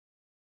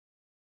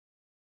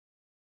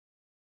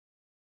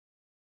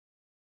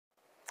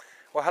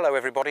Well, hello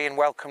everybody and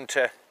welcome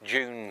to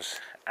June's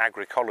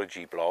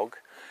Agricology blog.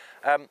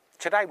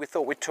 Today we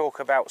thought we'd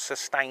talk about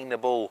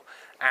sustainable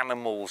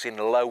animals in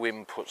low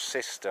input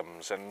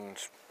systems, and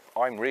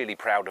I'm really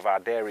proud of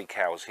our dairy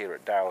cows here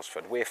at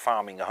Daylesford. We're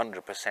farming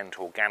 100%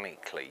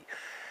 organically,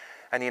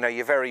 and you know,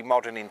 your very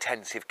modern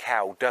intensive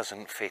cow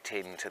doesn't fit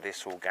into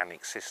this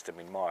organic system,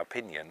 in my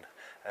opinion,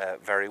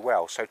 very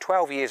well. So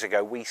 12 years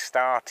ago we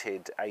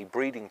started a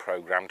breeding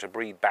program to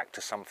breed back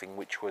to something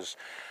which was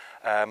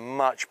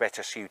much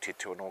better suited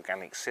to an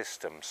organic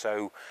system.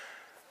 So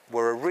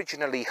we're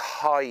originally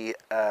high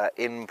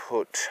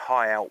input,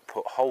 high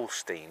output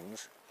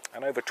Holsteins,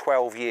 and over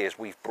 12 years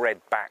we've bred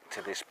back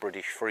to this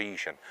British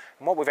Friesian.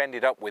 And what we've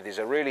ended up with is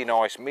a really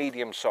nice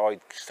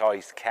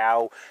medium-sized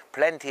cow,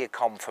 plenty of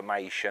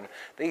conformation.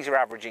 These are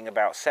averaging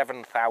about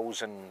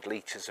 7,000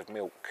 litres of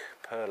milk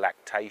per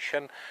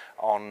lactation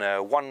on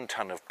 1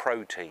 tonne of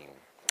protein.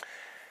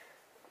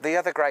 The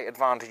other great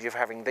advantage of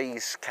having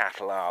these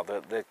cattle are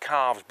that the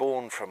calves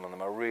born from them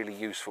are really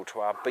useful to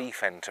our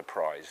beef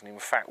enterprise. And in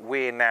fact,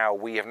 we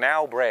have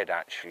now bred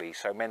actually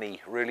so many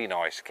really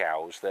nice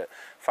cows that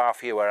far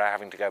fewer are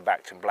having to go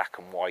back to black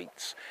and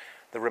whites.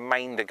 The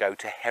remainder go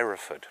to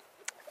Hereford.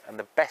 And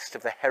the best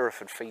of the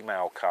Hereford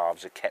female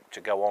calves are kept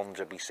to go on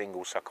to be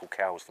single suckle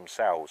cows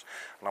themselves.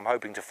 And I'm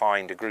hoping to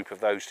find a group of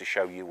those to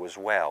show you as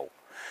well.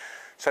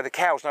 So the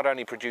cow's not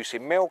only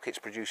producing milk, it's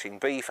producing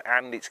beef,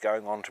 and it's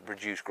going on to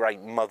produce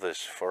great mothers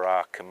for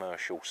our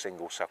commercial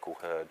single suckle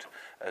herd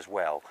as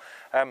well.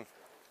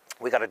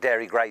 We've got a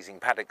dairy grazing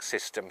paddock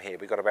system here.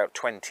 We've got about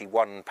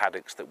 21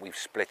 paddocks that we've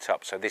split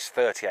up. So this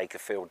 30-acre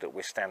field that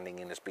we're standing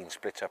in has been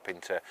split up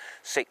into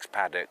 6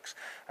 paddocks,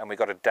 and we've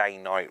got a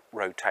day-night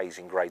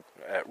rotation,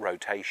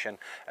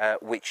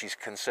 which is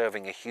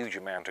conserving a huge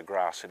amount of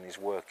grass and is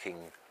working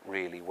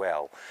really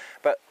well.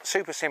 But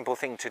super simple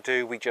thing to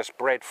do. We just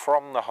bred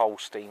from the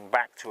Holstein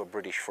back to a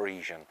British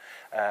Friesian,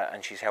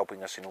 and she's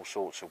helping us in all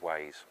sorts of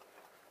ways.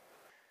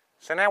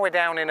 So now we're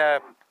down in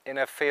a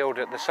field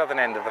at the southern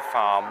end of the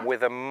farm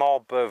with a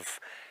mob of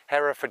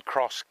Hereford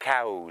cross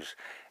cows.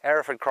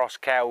 Hereford cross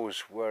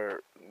cows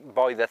were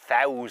by the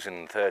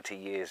 1,000 30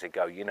 years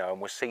ago, you know,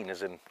 and were seen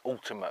as an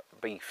ultimate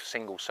beef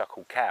single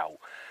suckle cow.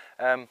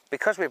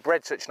 Because we've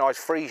bred such nice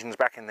Friesians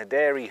back in the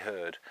dairy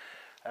herd,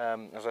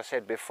 as I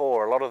said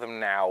before, a lot of them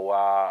now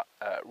are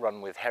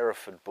run with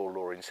Hereford bull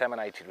or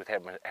inseminated with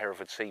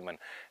Hereford semen,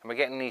 and we're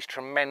getting these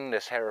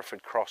tremendous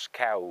Hereford cross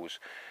cows,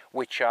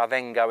 which are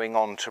then going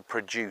on to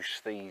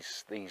produce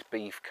these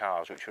beef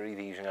calves, which are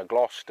either using a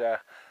Gloucester,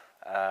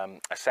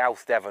 a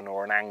South Devon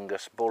or an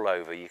Angus bull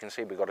over. You can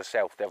see we've got a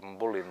South Devon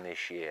bull in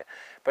this year.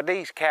 But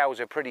these cows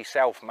are pretty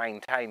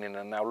self-maintaining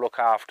and they'll look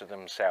after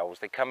themselves.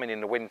 They come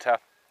in the winter,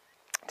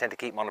 tend to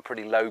keep them on a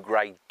pretty low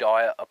grade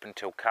diet up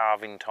until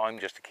calving time,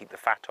 just to keep the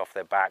fat off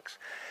their backs,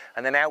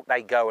 and then out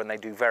they go and they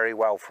do very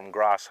well from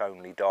grass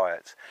only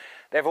diets.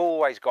 They've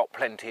always got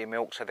plenty of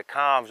milk, so the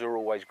calves are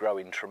always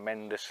growing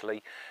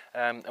tremendously,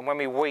 and when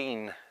we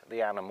wean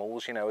the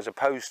animals, you know, as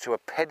opposed to a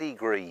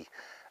pedigree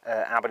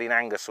Aberdeen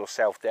Angus or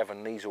South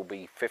Devon, these will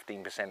be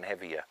 15%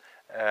 heavier.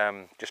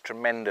 Just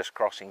tremendous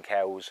crossing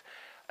cows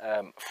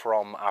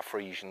from our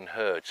Friesian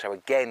herd. So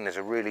again, there's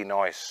a really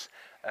nice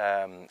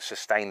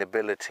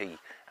sustainability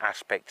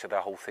aspect to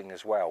the whole thing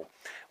as well.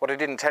 What I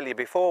didn't tell you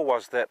before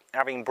was that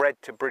having bred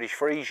to British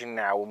Friesian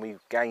now, and we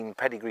gained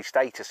pedigree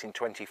status in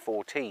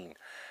 2014,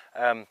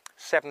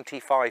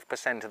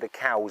 75% of the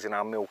cows in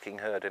our milking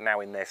herd are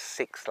now in their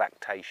 6th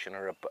lactation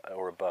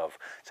or above.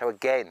 So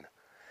again,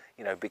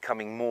 you know,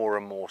 becoming more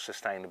and more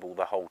sustainable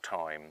the whole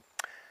time.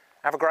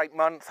 Have a great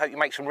month. Hope you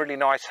make some really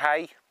nice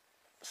hay.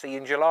 See you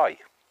in July.